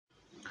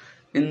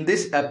In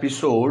this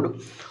episode,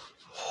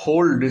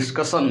 whole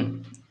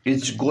discussion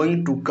is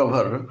going to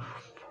cover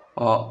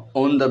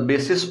on the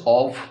basis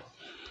of.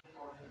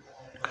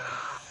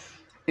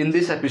 In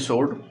this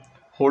episode,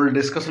 whole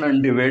discussion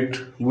and debate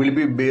will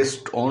be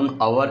based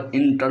on our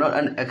internal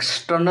and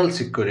external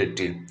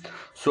security.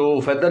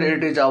 So whether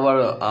it is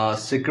our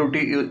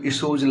security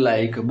issues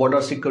like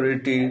border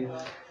security,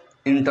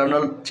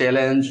 internal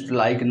challenge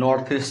like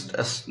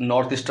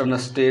northeastern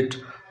state,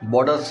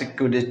 border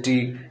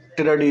security,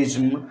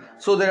 terrorism.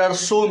 So there are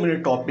so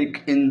many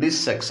topics in this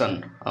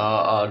section,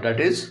 that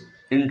is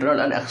internal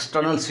and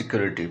external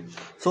security.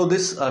 So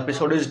this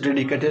episode is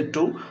dedicated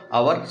to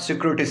our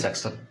security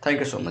section. Thank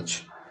you so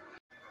much.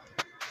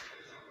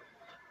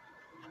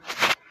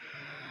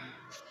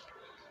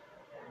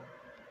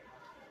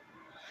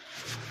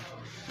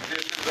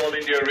 This is All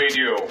India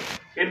Radio.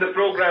 In the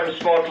program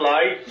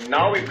Spotlight,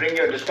 now we bring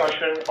you a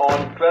discussion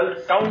on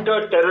 12th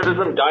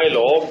Counter-Terrorism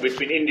Dialogue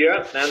between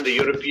India and the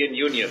European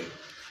Union.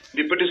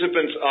 The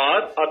participants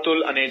are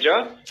Atul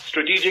Aneja,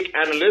 Strategic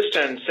Analyst,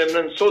 and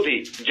Simran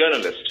Sodhi,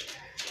 Journalist.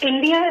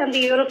 India and the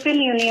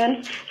European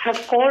Union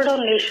have called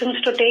on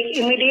nations to take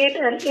immediate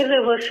and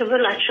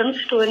irreversible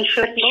actions to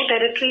ensure no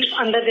territories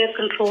under their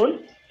control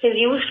is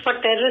used for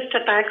terrorist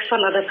attacks on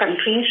other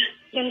countries.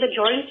 In the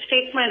joint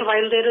statement,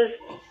 while there is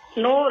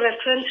no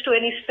reference to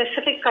any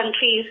specific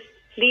countries,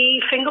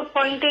 the finger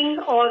pointing,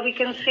 or we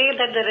can say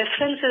that the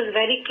reference is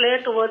very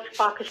clear towards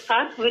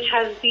Pakistan, which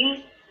has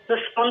been the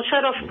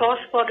sponsor of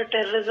cross-border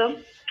terrorism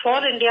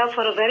for India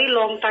for a very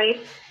long time,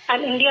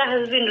 and India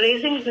has been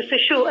raising this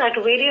issue at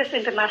various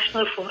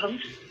international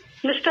forums.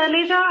 Mr.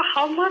 Aneja,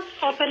 how much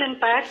of an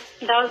impact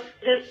does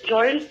this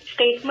joint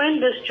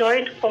statement, this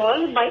joint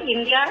call by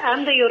India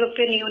and the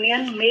European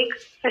Union make,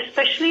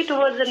 especially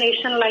towards a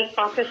nation like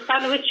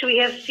Pakistan, which we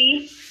have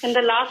seen in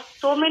the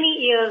last so many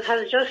years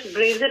has just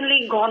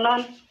brazenly gone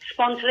on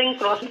sponsoring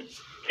cross?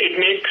 It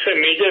makes a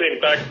major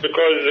impact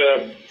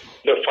because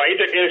the fight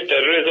against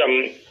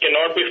terrorism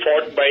cannot be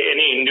fought by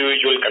any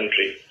individual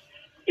country.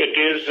 It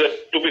is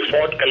to be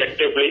fought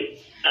collectively,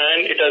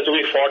 and it has to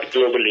be fought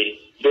globally,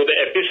 though the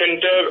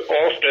epicenter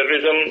of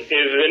terrorism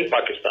is in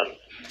Pakistan.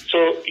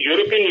 So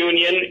European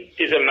Union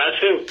is a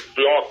massive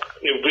bloc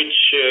which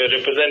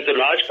represents a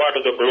large part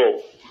of the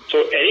globe.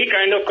 So any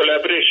kind of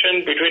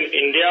collaboration between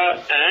India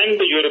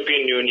and the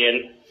European Union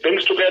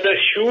brings together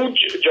huge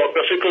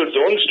geographical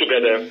zones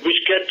together which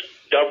get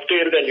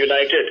dovetailed and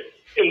united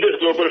in this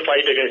global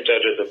fight against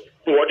terrorism.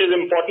 What is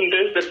important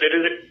is that there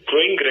is a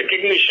growing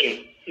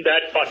recognition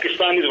that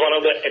Pakistan is one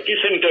of the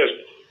epicenters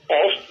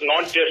of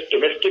not just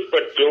domestic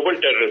but global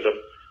terrorism.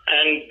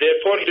 And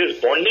therefore,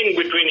 this bonding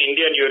between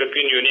India and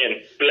European Union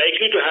is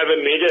likely to have a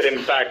major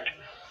impact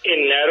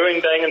in narrowing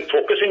down and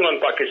focusing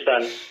on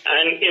Pakistan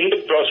and in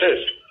the process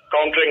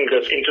countering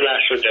this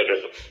international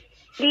terrorism.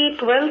 The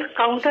 12th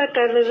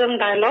Counter-Terrorism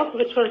Dialogue,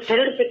 which was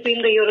held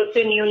between the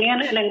European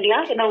Union and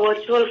India in a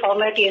virtual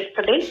format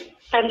yesterday,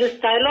 and this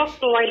dialogue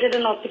provided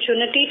an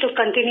opportunity to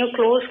continue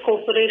close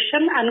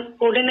cooperation and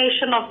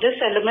coordination of this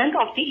element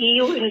of the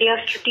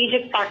EU-India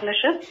strategic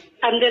partnership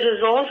and their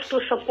resolve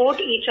to support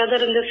each other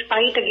in this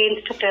fight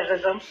against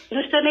terrorism.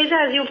 Mr.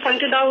 Aneja, as you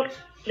pointed out,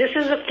 this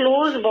is a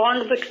close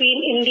bond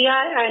between India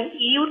and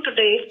EU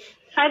today.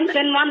 And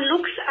when one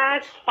looks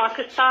at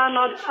Pakistan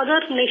or other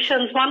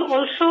nations, one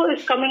also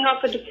is coming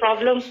up with the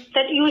problem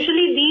that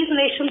usually these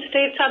nation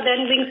states are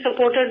then being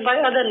supported by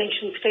other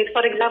nation states.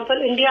 For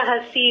example, India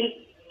has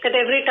seen that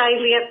every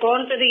time we have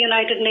gone to the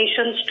United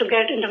Nations to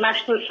get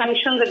international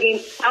sanctions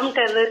against some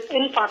terrorists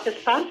in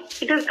Pakistan,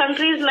 it is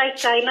countries like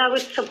China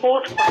which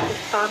support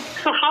Pakistan.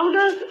 So how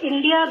does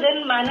India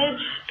then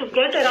manage to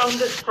get around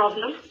this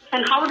problem?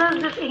 And how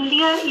does this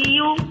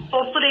India-EU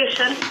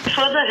cooperation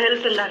further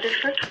help in that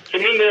effort?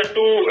 There are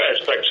two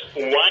aspects.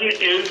 One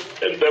is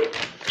the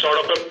sort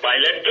of a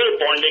bilateral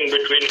bonding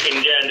between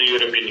India and the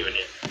European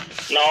Union.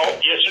 Now,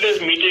 yesterday's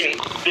meeting,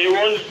 there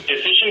was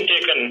decision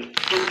taken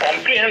to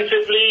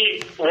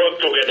comprehensively work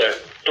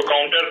together to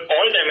counter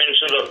all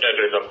dimensions of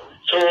terrorism.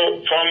 So,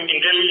 from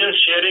intelligence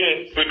sharing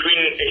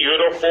between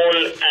Europol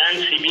and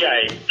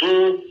CBI to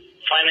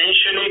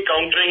financially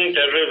countering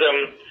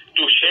terrorism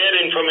to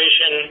share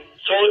information.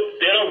 So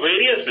there are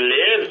various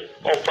layers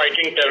of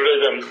fighting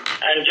terrorism,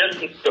 and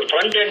just the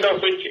front end of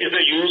which is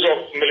the use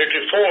of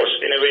military force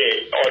in a way,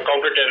 or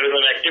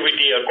counter-terrorism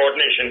activity or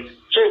coordination.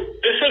 So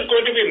this is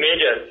going to be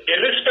major.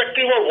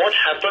 Irrespective of what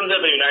happens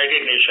at the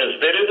United Nations,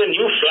 there is a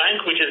new flank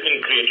which has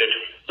been created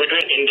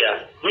between India,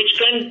 which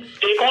can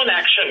take on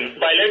action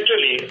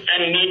bilaterally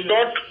and need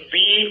not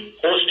be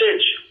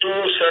hostage to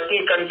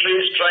certain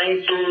countries trying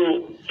to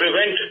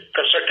prevent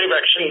constructive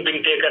action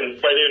being taken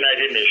by the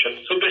United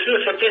Nations. So this is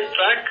a separate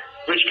track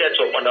which gets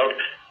opened out.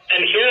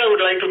 And here I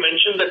would like to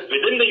mention that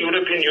within the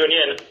European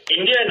Union,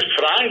 India and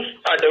France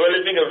are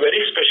developing a very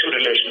special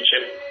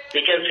relationship.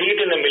 We can see it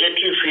in the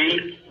military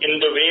field in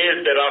the way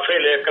the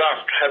Rafale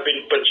aircraft have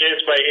been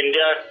purchased by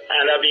India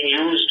and are being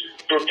used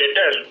to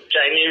deter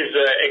Chinese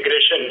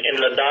aggression in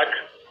Ladakh.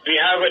 We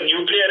have a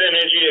nuclear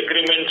energy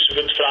agreement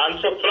with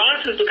France. So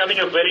France is becoming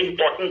a very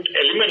important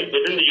element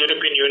within the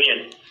European Union.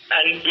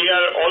 And we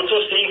are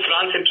also seeing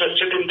France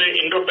interested in the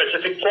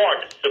Indo-Pacific Quad,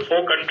 the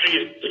 4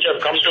 countries which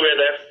have come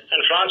together, and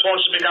France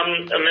wants to become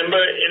a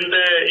member in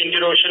the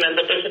Indian Ocean and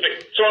the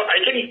Pacific. So I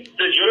think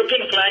the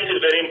European flank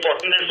is very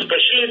important, and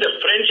especially the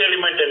French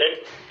element in it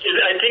is,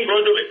 I think,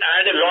 going to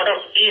add a lot of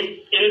teeth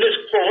in this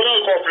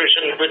overall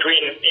cooperation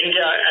between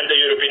India and the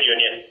European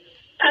Union.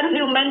 And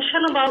you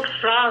mentioned about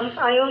France.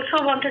 I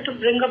also wanted to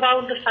bring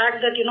about the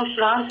fact that,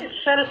 France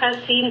itself has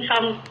seen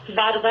some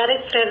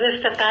barbaric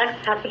terrorist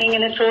attacks happening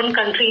in its own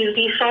countries.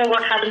 We saw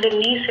what happened in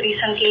Nice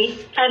recently.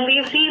 And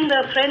we've seen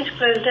the French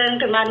President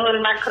Emmanuel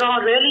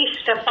Macron really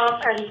step up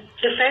and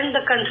defend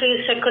the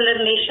country's secular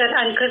nation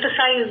and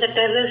criticize the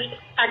terrorist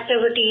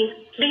activities.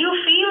 Do you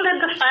feel that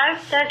the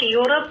fact that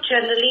Europe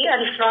generally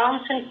and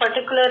France in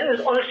particular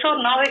is also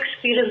now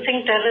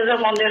experiencing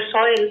terrorism on their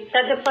soil,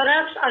 that they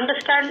perhaps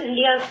understand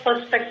India's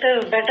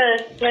perspective better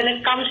when it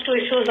comes to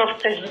issues of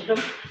terrorism?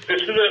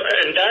 This is an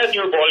entire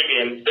new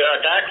ballgame. The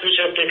attacks which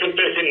have taken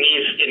place in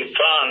Nice, in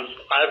France,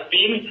 have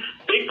been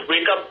big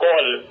wake-up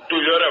call to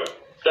Europe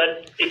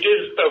that it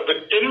is a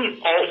victim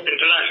of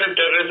international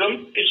terrorism,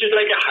 which is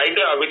like a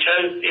hydra which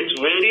has its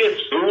various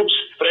roots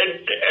spread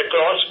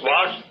across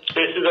vast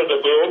spaces of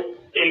the globe,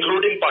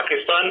 including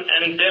Pakistan,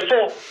 and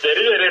therefore there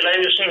is a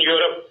realization in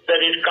Europe that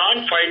it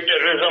can't fight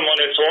terrorism on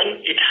its own.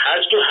 It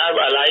has to have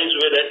allies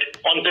with it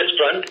on this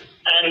front,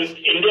 and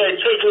India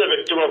itself is a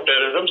victim of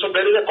terrorism, so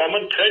there is a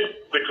common thread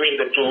between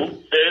the two.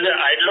 There is an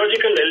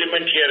ideological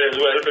element here as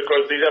well,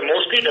 because these are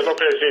mostly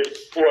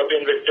democracies who have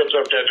been victims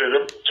of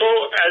terrorism. So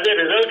as a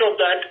result of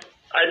that,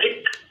 I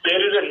think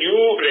there is a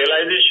new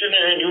realization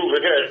and a new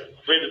vigor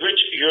with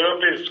which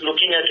Europe is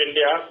looking at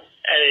India,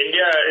 and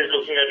India is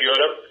looking at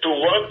Europe, to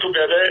work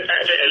together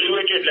at an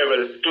elevated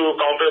level to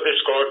counter the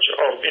scourge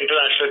of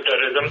international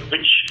terrorism,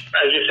 which,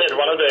 as you said,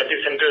 one of the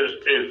epicenters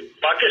is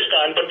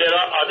Pakistan, but there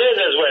are others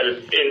as well.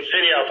 In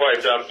Syria, for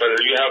example,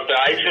 you have the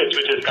ISIS,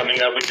 which is coming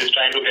up, which is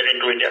trying to get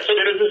into India. So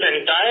there is this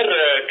entire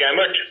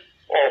gamut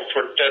of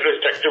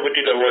terrorist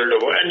activity the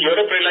world over, and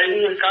Europe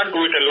realizing it can't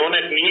do it alone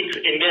and needs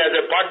India as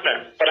a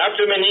partner.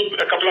 Perhaps we may need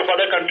a couple of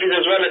other countries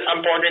as well at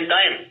some point in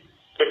time,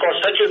 because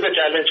such is the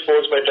challenge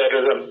posed by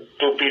terrorism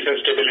to peace and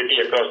stability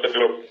across the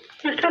globe.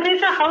 Mr.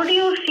 Reza, how do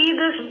you see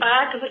this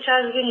bat which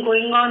has been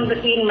going on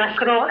between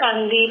Macron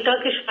and the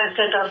Turkish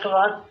President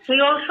Erdogan?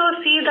 We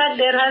also see that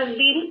there has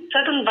been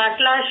certain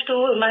backlash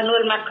to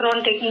Emmanuel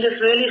Macron taking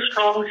this really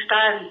strong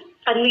stand.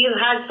 And we've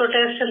had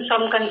protests in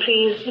some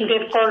countries.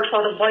 They've called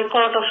for a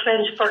boycott of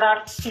French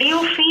products. Do you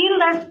feel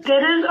that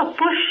there is a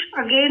push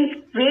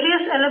against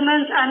various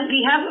elements and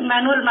we have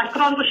Emmanuel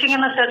Macron pushing in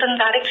a certain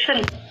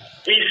direction?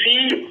 We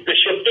see the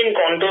shifting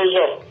contours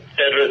of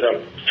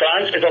terrorism.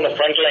 France is on the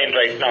front line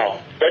right now.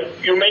 But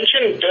you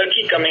mentioned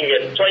Turkey coming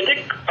in. So I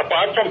think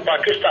apart from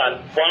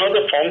Pakistan, one of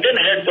the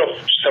fountainheads of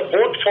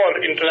support for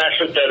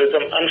international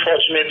terrorism,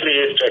 unfortunately,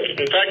 is Turkey.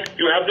 In fact,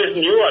 you have this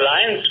new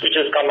alliance which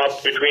has come up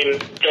between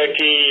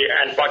Turkey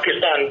and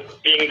Pakistan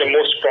being the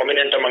most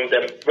prominent among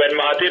them. When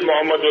Mahathir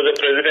Mohamad was the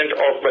president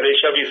of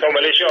Malaysia, we saw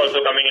Malaysia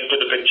also coming into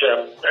the picture,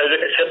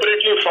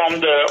 separately from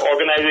the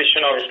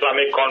Organization of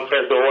Islamic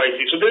Conference, the OIC.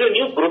 So there's a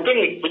new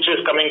grouping which is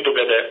coming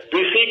together.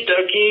 We see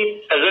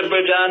Turkey,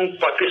 Azerbaijan,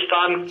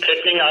 Pakistan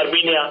threatening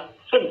Armenia.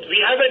 So we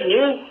have a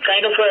new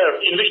kind of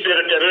in which there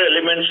are terror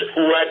elements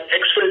who had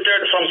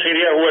exfiltrated from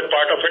Syria, who were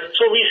part of it.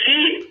 So we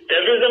see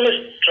terrorism is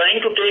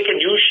trying to take a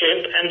new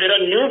shape, and there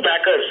are new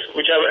backers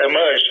which have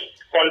emerged,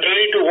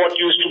 contrary to what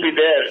used to be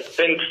there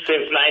since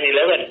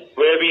 9/11,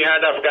 where we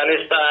had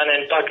Afghanistan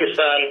and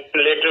Pakistan,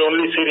 later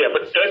only Syria.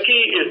 But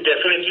Turkey is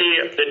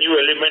definitely the new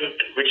element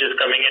which is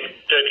coming in.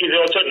 Turkey is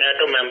also a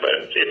NATO member.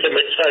 It's a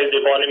mid-sized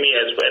economy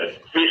as well.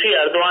 We see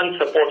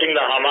Erdogan supporting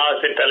the Hamas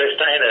in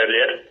Palestine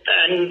earlier,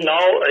 and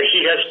now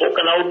he has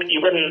spoken out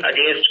even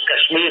against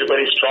Kashmir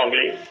very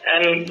strongly.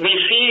 And we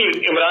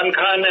see Imran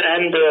Khan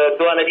and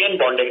Erdogan again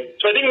bonding.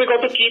 So I think we've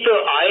got to keep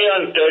an eye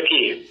on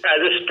Turkey as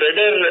a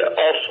spreader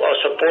of a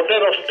supporter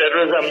of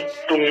terrorism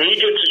to meet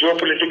its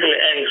geopolitical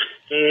ends,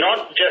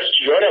 not just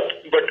Europe,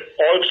 but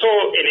also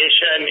in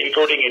Asia and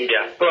including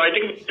India. So I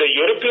think the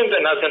Europeans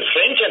and us and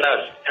French and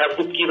us have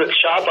to keep a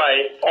sharp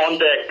eye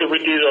on the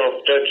activities of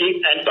Turkey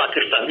and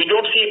Pakistan. We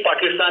don't see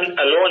Pakistan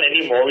alone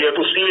anymore. We have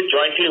to see it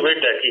jointly with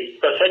Turkey,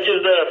 because such is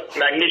the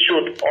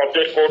magnitude of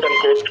their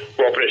quote-unquote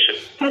cooperation.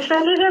 Mr.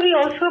 Alida, we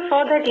also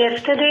saw that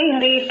yesterday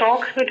in the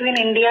talks between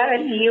India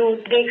and EU,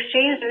 they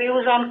exchanged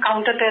views on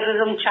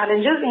counter-terrorism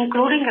challenges,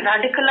 including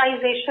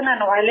radicalization and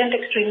violent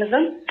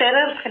extremism,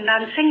 terror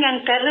financing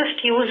and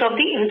terrorist use of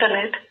the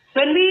internet.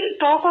 When we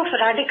talk of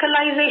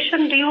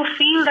radicalization, do you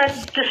feel that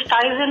this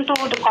ties into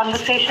the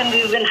conversation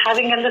we've been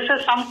having? And this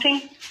is something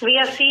we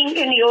are seeing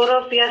in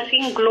Europe, we are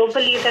seeing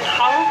globally, that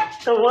how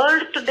the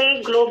world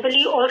today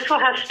globally also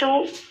has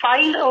to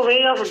find a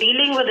way of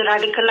dealing with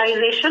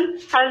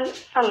radicalization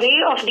as a way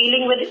of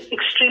dealing with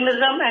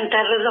extremism and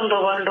terrorism the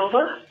world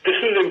over. This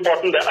is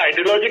important, the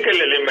ideological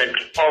element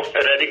of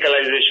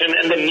radicalization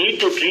and the need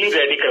to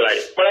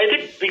re-radicalize. But I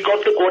think we got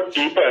to go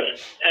deeper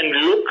and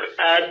look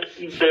at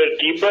the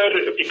deeper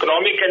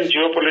economic and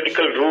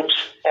geopolitical roots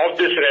of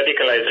this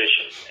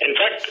radicalization. In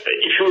fact,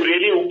 if you you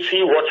really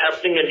see what's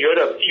happening in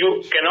Europe,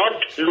 you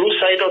cannot lose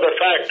sight of the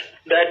fact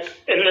that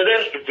another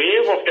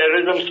wave of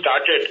terrorism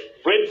started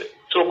with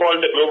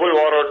so-called the global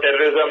war on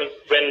terrorism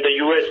when the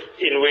US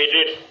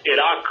invaded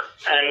Iraq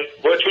and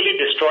virtually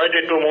destroyed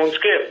it to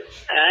moonscape.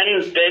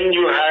 And then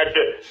you had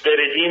the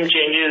regime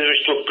changes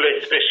which took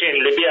place, especially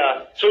in Libya.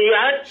 So you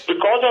had,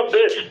 because of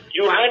this,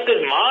 you had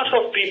this mass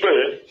of people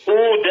who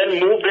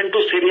then moved into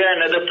Syria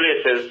and other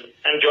places.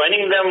 And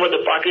joining them were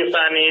the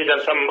Pakistanis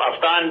and some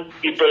Afghan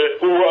people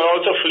who were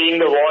also fleeing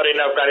the war in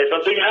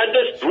Afghanistan. So you had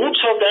this roots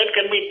of that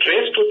can be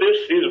traced to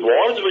these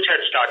wars which had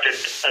started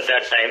at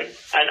that time.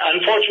 And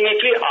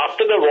unfortunately,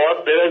 after the war,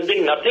 there has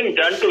been nothing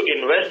done to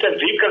invest and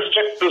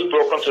reconstruct those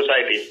broken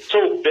societies. So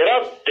there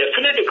are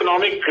definite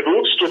economic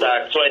roots to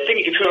that. So I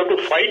think if you have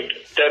to fight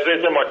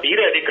terrorism or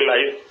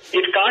de-radicalize,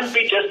 it can't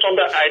be just on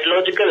the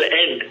ideological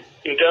end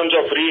in terms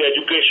of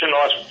re-education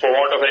or for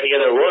want of any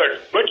other word,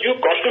 but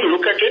you've got to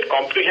look at it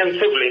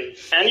comprehensively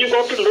and you've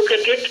got to look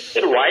at it,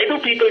 why do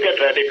people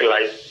get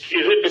radicalized?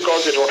 Is it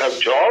because they don't have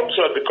jobs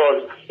or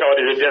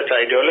is it just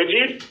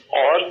ideology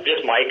or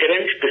just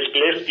migrants,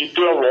 displaced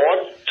people of war?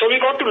 So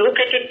we got to look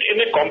at it in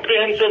a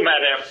comprehensive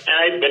manner.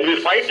 And when we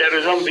fight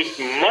terrorism, we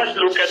must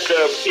look at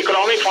the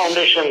economic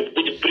foundation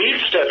which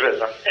breeds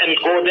terrorism and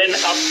go then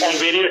up on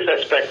various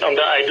aspects on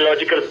the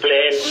ideological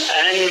plane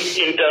and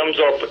in terms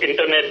of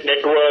internet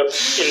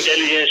networks,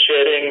 intelligence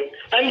sharing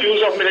and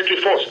use of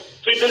military force.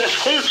 So there's a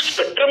full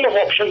spectrum of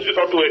options we've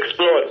got to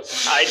explore.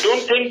 I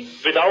don't think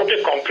without a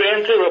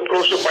comprehensive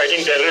approach to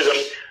fighting terrorism,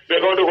 we're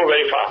going to go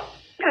very far.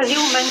 As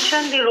you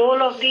mentioned, the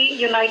role of the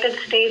United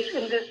States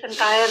in this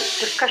entire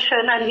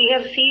discussion, and we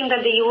have seen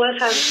that the US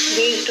has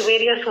waged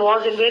various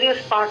wars in various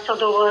parts of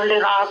the world,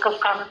 Iraq,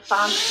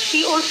 Afghanistan.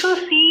 We also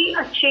see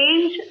a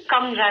change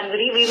come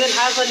January. We will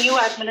have a new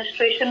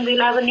administration,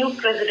 we'll have a new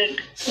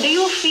president. Do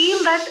you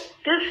feel that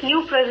this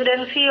new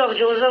presidency of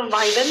Joseph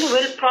Biden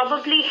will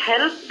probably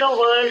help the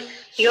world,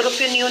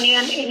 European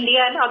Union,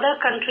 India and other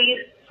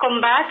countries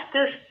combat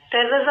this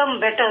terrorism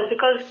better,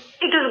 because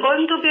it is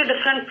going to be a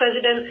different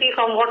presidency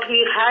from what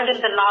we've had in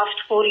the last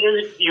 4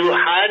 years. You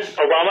had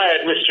Obama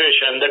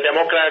administration, the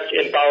Democrats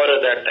in power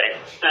at that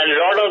time. And a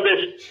lot of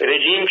this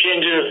regime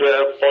changes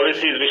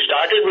policies which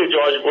started with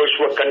George Bush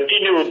were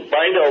continued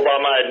by the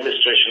Obama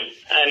administration.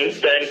 And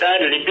the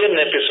entire Libyan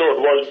episode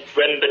was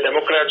when the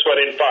Democrats were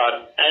in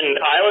power. And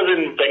I was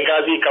in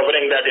Benghazi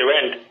covering that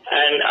event.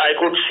 And I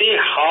could see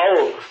how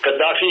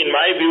Gaddafi, in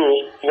my view,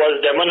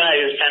 was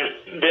demonized.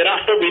 And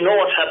thereafter we know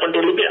what happened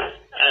to Libya.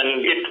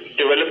 And it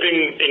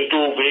developing into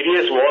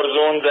various war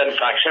zones and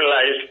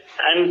factionalized,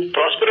 and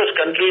prosperous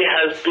country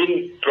has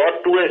been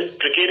brought to a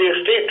precarious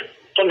state.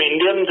 From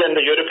Indians and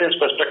the Europeans'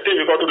 perspective,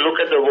 we've got to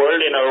look at the world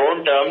in our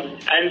own terms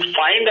and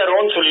find our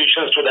own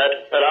solutions to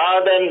that,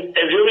 rather than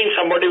assuming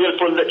somebody will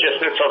pull the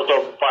chestnuts out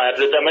of fire,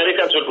 that the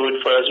Americans will do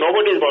it for us.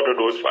 Nobody is going to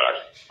do it for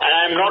us. And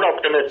I'm not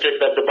optimistic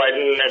that the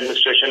Biden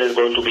administration is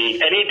going to be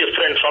any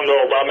different from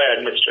the Obama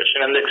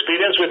administration. And the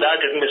experience with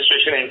that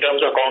administration in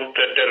terms of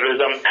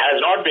counter-terrorism has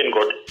not been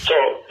good. So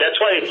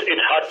that's why it's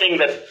heartening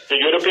that the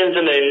Europeans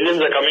and the Indians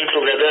are coming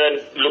together and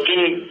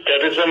looking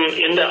terrorism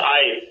in the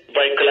eye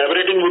by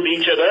collaborating with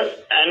each other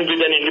and with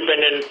an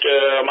independent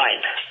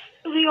mind.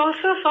 We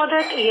also saw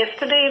that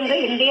yesterday in the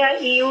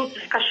India-EU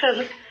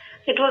discussions,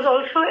 it was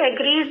also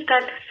agreed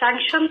that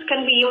sanctions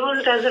can be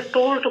used as a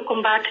tool to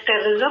combat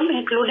terrorism,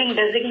 including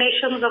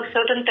designations of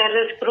certain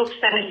terrorist groups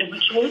and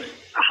individuals.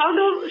 How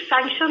do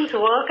sanctions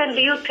work, and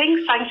do you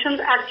think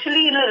sanctions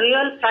actually in a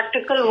real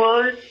practical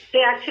world, they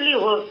actually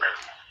work?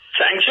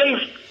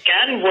 Sanctions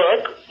can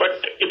work,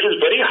 but it is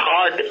very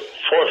hard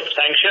for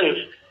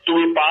sanctions to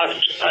be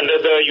passed under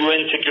the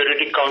UN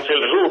Security Council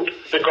route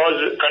because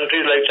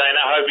countries like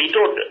China have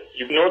vetoed.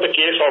 You know the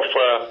case of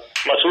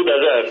Masood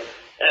Azhar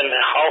and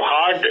how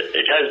hard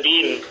it has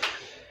been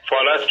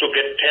for us to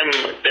get him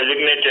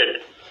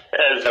designated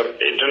as an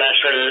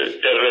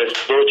international terrorist,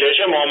 though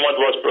Jaish-e-Mohammed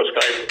was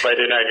proscribed by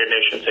the United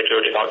Nations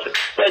Security Council.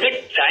 So I think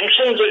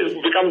sanctions will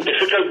become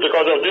difficult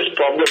because of this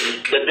problem,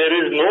 that there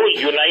is no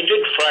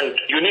united front,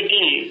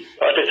 unity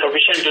at a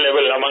sufficient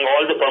level among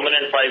all the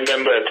permanent 5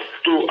 members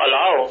to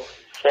allow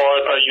for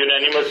a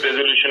unanimous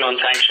resolution on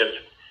sanctions.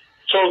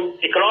 So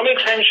economic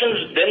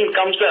sanctions, then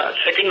comes the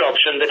second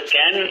option, that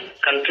can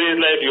countries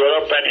like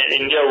Europe and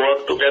India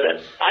work together?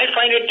 I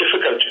find it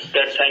difficult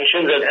that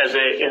sanctions as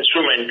an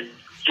instrument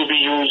to be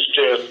used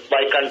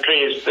by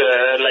countries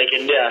like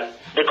India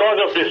because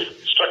of these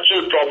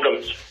structural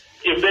problems.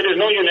 If there is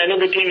no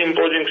unanimity in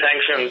imposing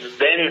sanctions,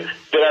 then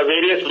there are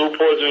various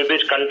loopholes with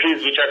which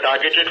countries which are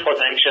targeted for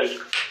sanctions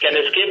can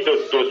escape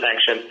those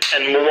sanctions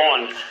and move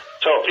on.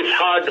 So it's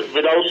hard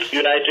without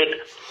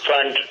united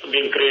front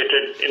being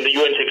created in the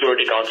UN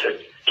Security Council.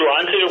 To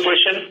answer your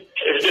question,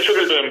 it's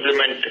difficult to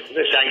implement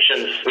the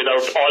sanctions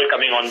without all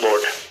coming on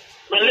board.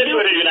 Unless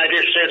you're the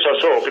United States or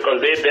so, because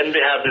then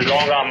they have this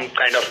long arm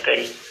kind of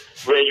thing.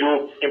 where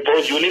you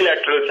impose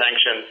unilateral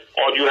sanctions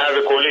or you have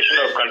a coalition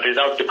of countries.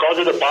 Now, because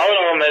of the power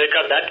of America,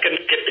 that can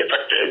get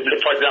affected.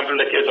 For example,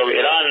 in the case of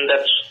Iran,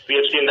 we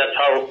have seen that's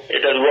how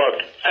it has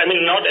worked. I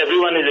mean, not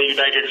everyone is a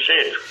United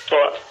States. So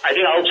I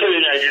think outside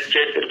the United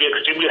States, it will be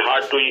extremely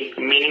hard to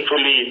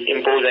meaningfully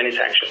impose any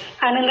sanctions.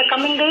 And in the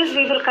coming days,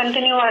 we will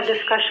continue our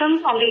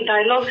discussion on the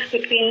dialogues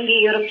between the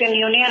European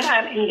Union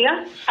and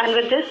India. And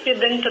with this, we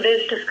bring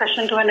today's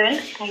discussion to an end.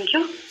 Thank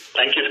you.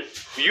 Thank you.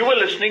 You were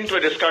listening to a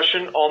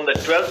discussion on the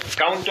 12th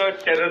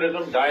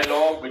Counter-Terrorism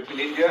Dialogue between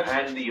India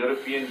and the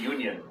European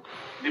Union.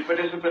 The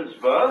participants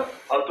were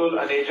Atul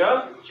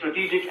Aneja,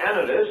 Strategic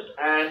Analyst,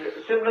 and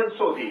Simran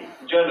Sodhi,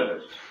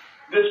 Journalist.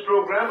 This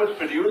program was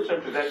produced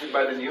and presented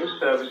by the News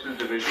Services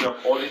Division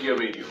of All India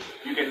Radio.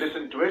 You can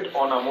listen to it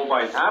on our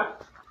mobile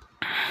app